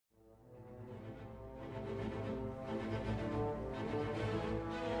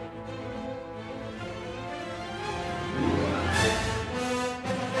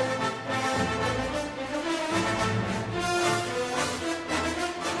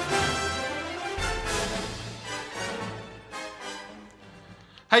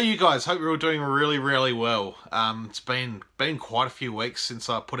Hey you guys, hope you're all doing really well. It's been quite a few weeks since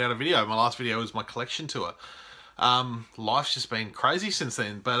I put out a video. My last video was my collection tour. Life's just been crazy since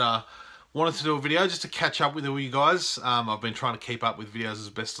then, but wanted to do a video just to catch up with all you guys. I've been trying to keep up with videos as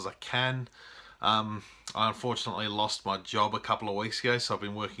best as I can. I unfortunately lost my job a couple of weeks ago, so I've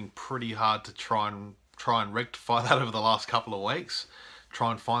been working pretty hard to try and rectify that over the last couple of weeks.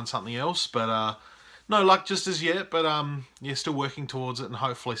 Try and find something else, but no luck just as yet, but yeah, still working towards it, and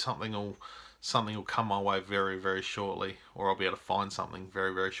hopefully something will come my way very shortly, or I'll be able to find something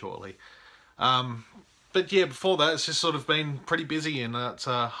very shortly. But yeah, before that, it's just sort of been pretty busy, and it's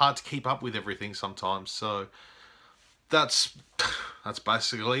hard to keep up with everything sometimes. So that's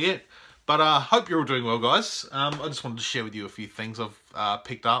basically it. But hope you're all doing well, guys. I just wanted to share with you a few things I've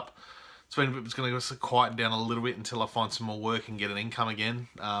picked up. It's going to quieten down a little bit until I find some more work and get an income again.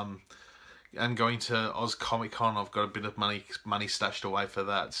 And going to Oz Comic Con, I've got a bit of money stashed away for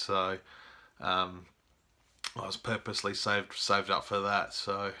that, so I was purposely saved up for that.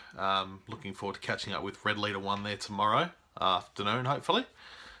 So looking forward to catching up with Red Leader 1 there tomorrow afternoon, hopefully.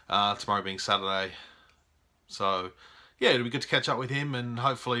 Tomorrow being Saturday, so yeah, it'll be good to catch up with him and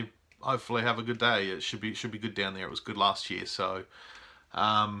hopefully have a good day. It should be good down there. It was good last year, so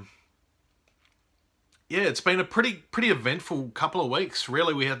yeah, it's been a pretty eventful couple of weeks.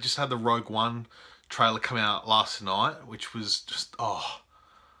 Really, we just had the Rogue One trailer come out last night, which was just that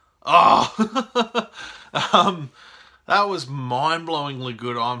was mind-blowingly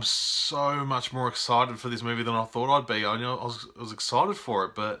good. I'm so much more excited for this movie than I thought I'd be. I know I was excited for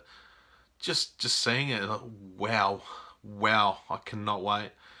it, but just seeing it, like, wow, I cannot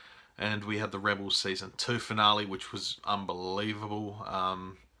wait. And we had the Rebels season 2 finale, which was unbelievable.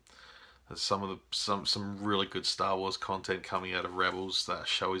 Some really good Star Wars content coming out of Rebels. That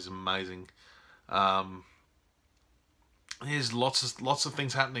show is amazing. There's lots of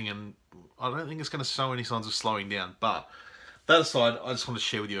things happening, and I don't think it's going to show any signs of slowing down. But that aside, I just want to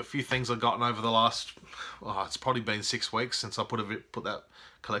share with you a few things I've gotten over the last. It's probably been 6 weeks since I put that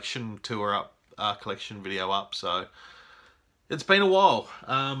collection tour up, collection video up. So it's been a while.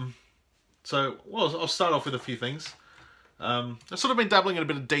 So I'll start off with a few things. I've sort of been dabbling in a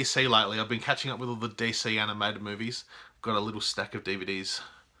bit of DC lately. I've been catching up with all the DC animated movies. I've got a little stack of DVDs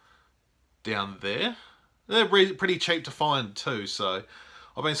down there. They're pretty cheap to find too, so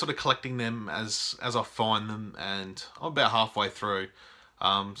I've been sort of collecting them as I find them, and I'm about halfway through.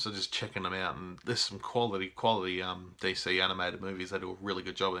 So just checking them out, and there's some quality DC animated movies. They do a really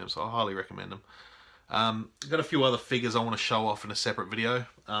good job of them, so I highly recommend them. I've got a few other figures I want to show off in a separate video.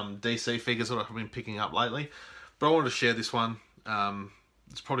 DC figures that I've been picking up lately. But I wanted to share this one.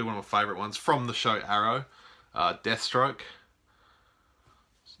 It's probably one of my favourite ones from the show Arrow. Deathstroke.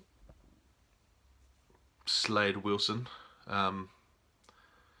 Slade Wilson. Yeah,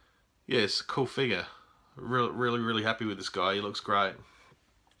 it's a cool figure. Really happy with this guy. He looks great.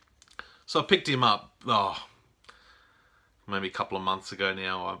 So I picked him up, maybe a couple of months ago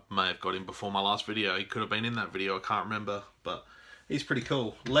now. I may have got him before my last video. He could have been in that video, I can't remember. But he's pretty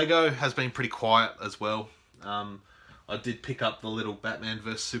cool. Lego has been pretty quiet as well. I did pick up the little Batman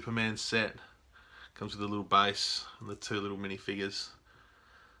vs Superman set. Comes with a little base and the 2 little minifigures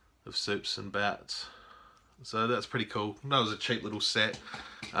of Supes and Bats. So that's pretty cool. That was a cheap little set.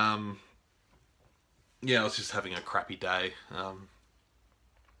 Yeah, I was just having a crappy day.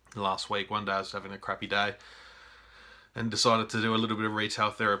 Last week, one day I was having a crappy day and decided to do a little bit of retail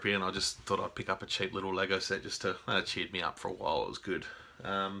therapy, and I just thought I'd pick up a cheap little Lego set just to, that cheered me up for a while. It was good.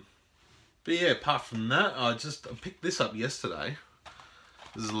 But yeah, apart from that, I picked this up yesterday.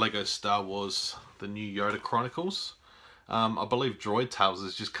 This is Lego Star Wars, the new Yoda Chronicles. I believe Droid Tales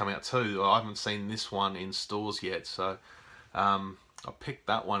has just come out too. I haven't seen this one in stores yet, so I picked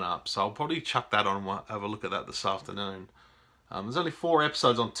that one up. So I'll probably chuck that on and have a look at that this afternoon. There's only 4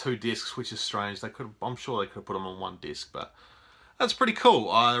 episodes on 2 discs, which is strange. I'm sure they could have put them on 1 disc, but that's pretty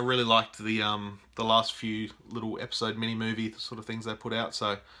cool. I really liked the last few little episode mini movie sort of things they put out.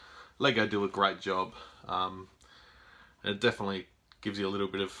 So Lego do a great job. It definitely gives you a little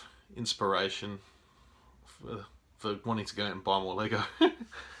bit of inspiration for wanting to go out and buy more Lego.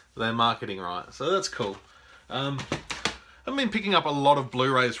 They're marketing right, so that's cool. I've been picking up a lot of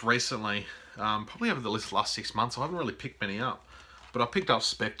Blu-rays recently. Probably over the last 6 months. I haven't really picked many up, but I picked up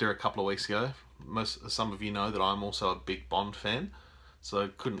Spectre a couple of weeks ago. Some of you know that I'm also a big Bond fan, so I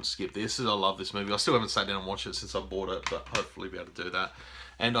couldn't skip this. I love this movie. I still haven't sat down and watched it since I bought it, but hopefully be able to do that.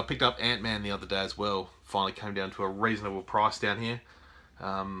 And I picked up Ant-Man the other day as well. Finally came down to a reasonable price down here.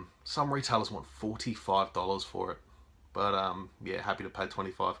 Some retailers want $45 for it, but yeah, happy to pay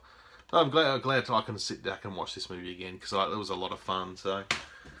 $25. I'm glad I can sit back and watch this movie again, because it was a lot of fun. So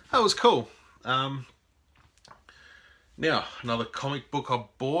that was cool. Now, another comic book I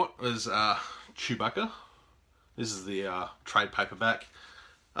bought was Chewbacca. This is the trade paperback.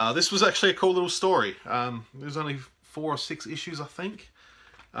 This was actually a cool little story. There was only 4 or 6 issues, I think.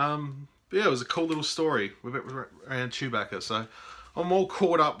 But yeah, it was a cool little story around Chewbacca. So I'm all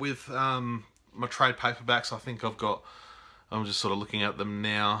caught up with my trade paperbacks. I think I'm just sort of looking at them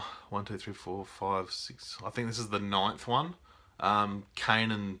now. 1, 2, 3, 4, 5, 6. I think this is the 9th one.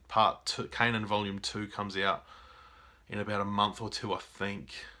 Kanan Part 2, Kanan Volume 2 comes out in about a month or 2, I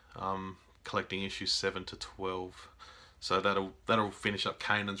think. Collecting issues 7 to 12. So that'll finish up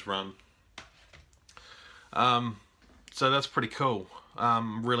Kanan's run. So that's pretty cool.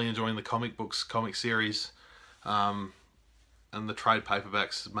 Really enjoying the comic series, and the trade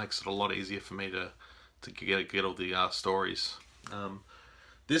paperbacks makes it a lot easier for me to get all the stories.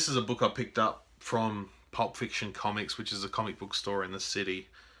 This is a book I picked up from Pulp Fiction Comics, which is a comic book store in the city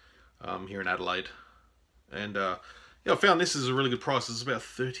here in Adelaide, and yeah, I found this is a really good price. It's about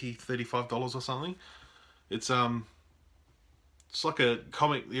 $35 or something. It's like a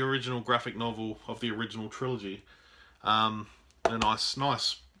comic, the original graphic novel of the original trilogy. A nice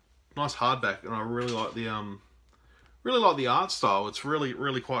hardback, and I really like the art style. It's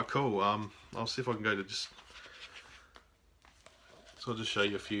really quite cool. I'll see if I can go to so I'll just show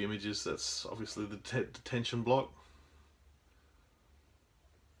you a few images. That's obviously the detention block.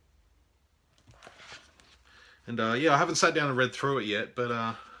 And yeah, I haven't sat down and read through it yet, but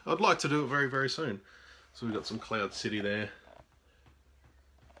I'd like to do it very soon. So we've got some Cloud City there.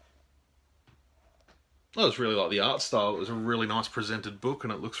 I just really like the art style. It was a really nice presented book,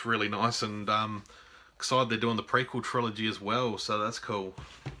 and it looks really nice, and excited they're doing the prequel trilogy as well, so that's cool.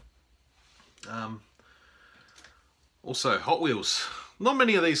 Also, Hot Wheels. Not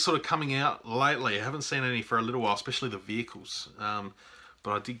many of these sort of coming out lately. I haven't seen any for a little while, especially the vehicles.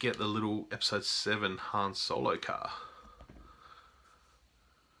 But I did get the little Episode 7 Han Solo car.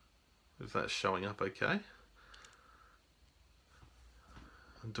 If that's showing up okay.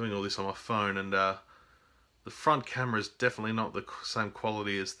 I'm doing all this on my phone, and the front camera is definitely not the same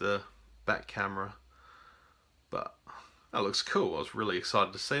quality as the back camera, but that looks cool. I was really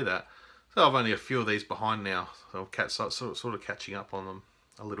excited to see that. So I've only a few of these behind now, so I'll sort of catching up on them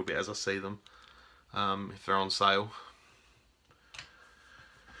a little bit as I see them, if they're on sale.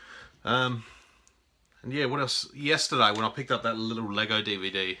 And yeah, what else? Yesterday when I picked up that little Lego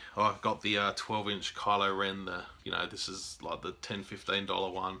DVD, I got the 12-inch Kylo Ren. This is like the $10,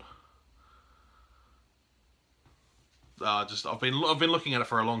 $15 one. I've been looking at it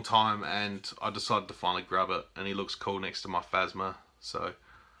for a long time, and I decided to finally grab it, and he looks cool next to my Phasma. So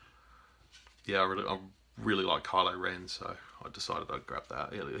yeah, I really like Kylo Ren, so I decided I'd grab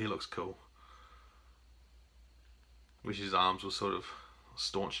that. He looks cool. Wish his arms were sort of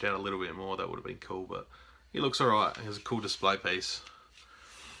staunched out a little bit more. That would have been cool, but he looks alright. He has a cool display piece,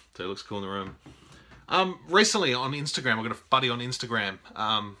 so he looks cool in the room. Recently on Instagram, I've got a buddy on Instagram,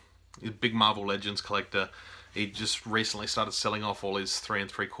 he's a big Marvel Legends collector. He just recently started selling off all his 3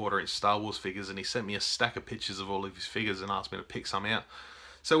 3/4 inch Star Wars figures, and he sent me a stack of pictures of all of his figures and asked me to pick some out.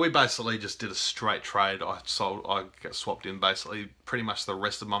 So we basically just did a straight trade. I got swapped in basically pretty much the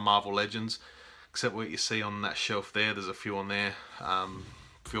rest of my Marvel Legends, except what you see on that shelf there. There's a few on there, a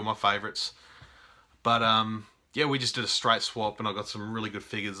few of my favourites. But yeah, we just did a straight swap, and I got some really good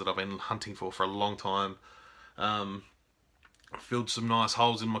figures that I've been hunting for a long time. Filled some nice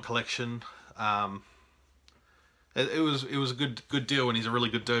holes in my collection. It was a good deal, and he's a really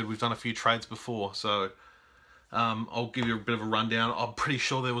good dude. We've done a few trades before, so I'll give you a bit of a rundown. I'm pretty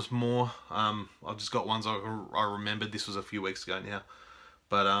sure there was more. I've just got ones I remembered. This was a few weeks ago now.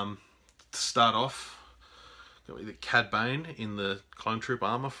 But to start off, got me the Cad Bane in the Clone Troop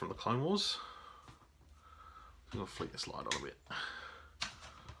armor from the Clone Wars. I'm gonna flick this light on a bit.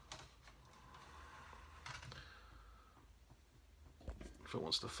 If it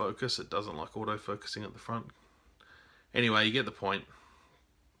wants to focus, it doesn't like auto-focusing at the front. Anyway, you get the point.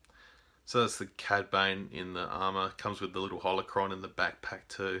 So that's the Cad Bane in the armor. Comes with the little holocron in the backpack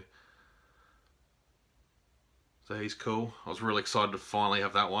too. So he's cool. I was really excited to finally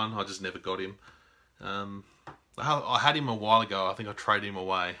have that one. I just never got him. I had him a while ago. I think I traded him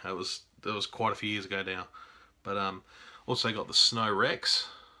away. That was quite a few years ago now. But also got the Snow Rex.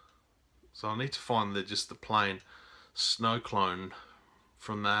 So I need to find just the plain Snow clone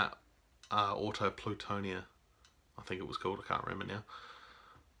from that Auto Plutonia, I think it was called. I can't remember now.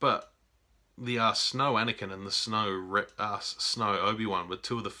 But the Snow Anakin and the Snow Obi-Wan were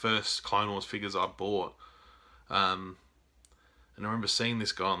two of the first Clone Wars figures I bought. And And I remember seeing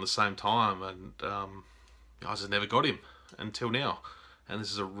this guy on the same time, and I just never got him until now. And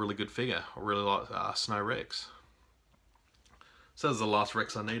this is a really good figure. I really like Snow Rex. So that was the last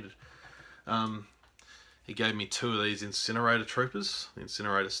Rex I needed. He gave me 2 of these Incinerator Troopers, the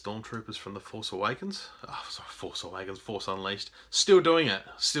Incinerator Stormtroopers from the Force Awakens. Oh, sorry, Force Awakens, Force Unleashed. Still doing it,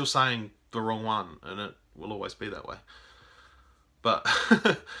 still saying the wrong one, and it will always be that way. But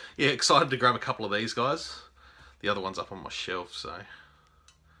yeah, excited to grab a couple of these guys. The other one's up on my shelf, so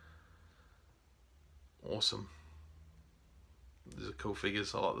awesome. These are cool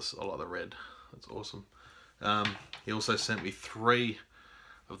figures. I like this. I like the red. That's awesome. He also sent me 3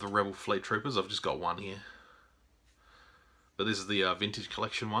 of the Rebel Fleet Troopers. I've just got 1 here, but this is the vintage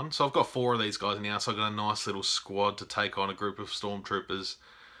collection one. So I've got 4 of these guys now. So I've got a nice little squad to take on a group of stormtroopers.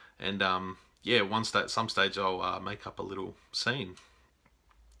 And yeah, some stage I'll make up a little scene,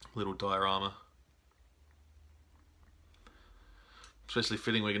 little diorama. Especially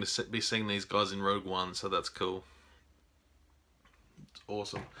fitting, we're going to be seeing these guys in Rogue One, so that's cool. It's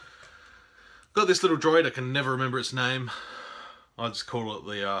awesome. Got this little droid, I can never remember its name. I just call it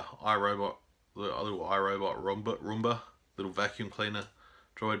the iRobot, the little iRobot Roomba, little vacuum cleaner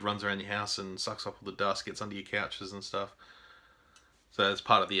droid. Runs around your house and sucks up all the dust, gets under your couches and stuff. So it's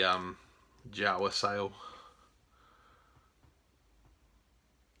part of the Jawa sale.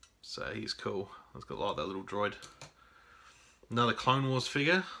 So he's cool. I've got like that little droid. Another Clone Wars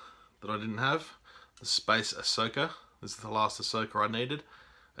figure that I didn't have. The Space Ahsoka. This is the last Ahsoka I needed.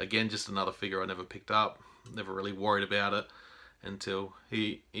 Again, just another figure I never picked up. Never really worried about it until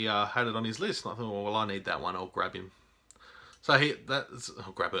he had it on his list. And I thought, well, I need that one. I'll grab him. So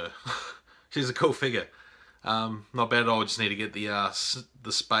I'll grab her. She's a cool figure. Not bad at all. I just need to get the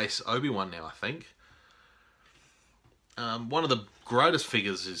Space Obi-Wan now, I think. One of the greatest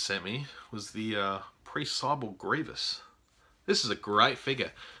figures he sent me was the pre-Cyborg Grievous. This is a great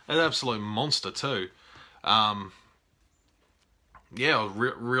figure. An absolute monster too. Yeah, I was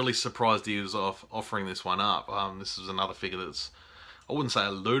really surprised he was offering this one up. This is another figure that's, I wouldn't say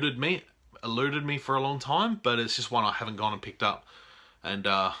eluded me for a long time, but it's just one I haven't gone and picked up. And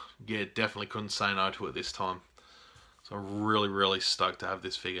yeah, definitely couldn't say no to it this time. So I'm really, really stoked to have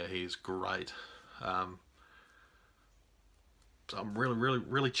this figure. He's great. So I'm really, really,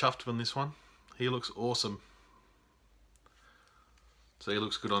 really chuffed on this one. He looks awesome. So he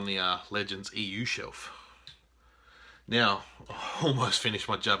looks good on the Legends EU shelf. Now, I almost finished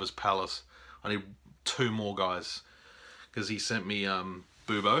my Jabba's Palace. I need 2 more guys. Because he sent me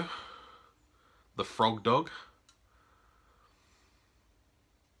Bubo, the Frog Dog.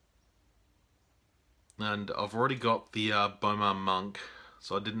 And I've already got the Boma Monk.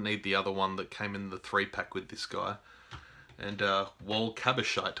 So I didn't need the other one that came in the 3-pack with this guy. And Wal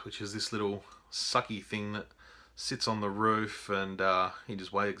Cabochite, which is this little sucky thing that sits on the roof and he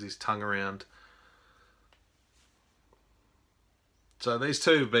just wags his tongue around. So these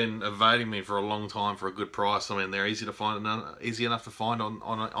 2 have been evading me for a long time for a good price. I mean, they're easy to find, easy enough to find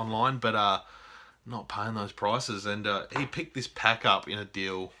online, but not paying those prices. And he picked this pack up in a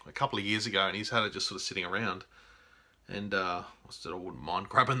deal a couple of years ago, and he's had it just sort of sitting around. And I said I wouldn't mind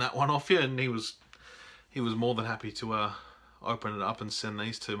grabbing that one off you, and he was more than happy to open it up and send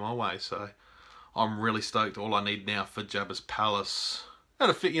these 2 my way. So I'm really stoked. All I need now for Jabba's Palace, out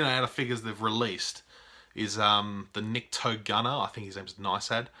of figures they've released, is the Nikto Gunner. I think his name's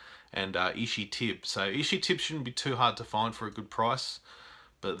Nisad, and Ishi Tib. So Ishi Tib shouldn't be too hard to find for a good price,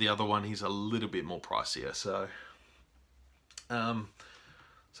 but the other one, he's a little bit more pricier. So, so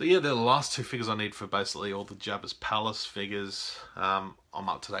yeah, they're the last 2 figures I need for basically all the Jabba's Palace figures. I'm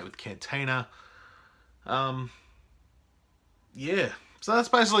up to date with Cantina. Yeah. So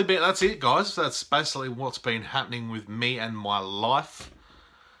that's it, guys. That's basically what's been happening with me and my life.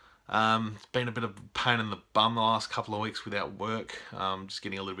 It's been a bit of a pain in the bum the last couple of weeks without work. Just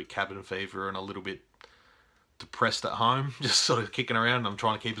getting a little bit cabin fever and a little bit depressed at home. Just sort of kicking around. I'm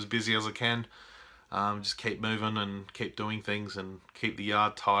trying to keep as busy as I can. Just keep moving and keep doing things and keep the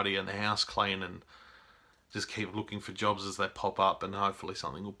yard tidy and the house clean and just keep looking for jobs as they pop up, and hopefully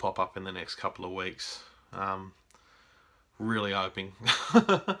something will pop up in the next couple of weeks. Really hoping.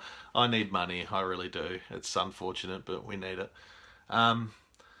 I need money, I really do. It's unfortunate, but we need it.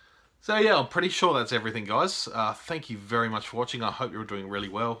 So yeah, I'm pretty sure that's everything, guys. Thank you very much for watching. I hope you're doing really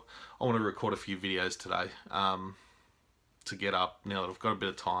well. I want to record a few videos today to get up now that I've got a bit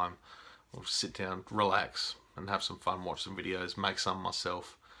of time. I'll sit down, relax, and have some fun, watch some videos, make some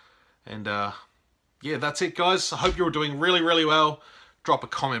myself. And yeah, that's it, guys. I hope you're doing really, really well. Drop a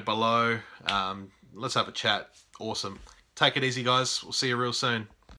comment below. Let's have a chat. Awesome. Take it easy, guys. We'll see you real soon.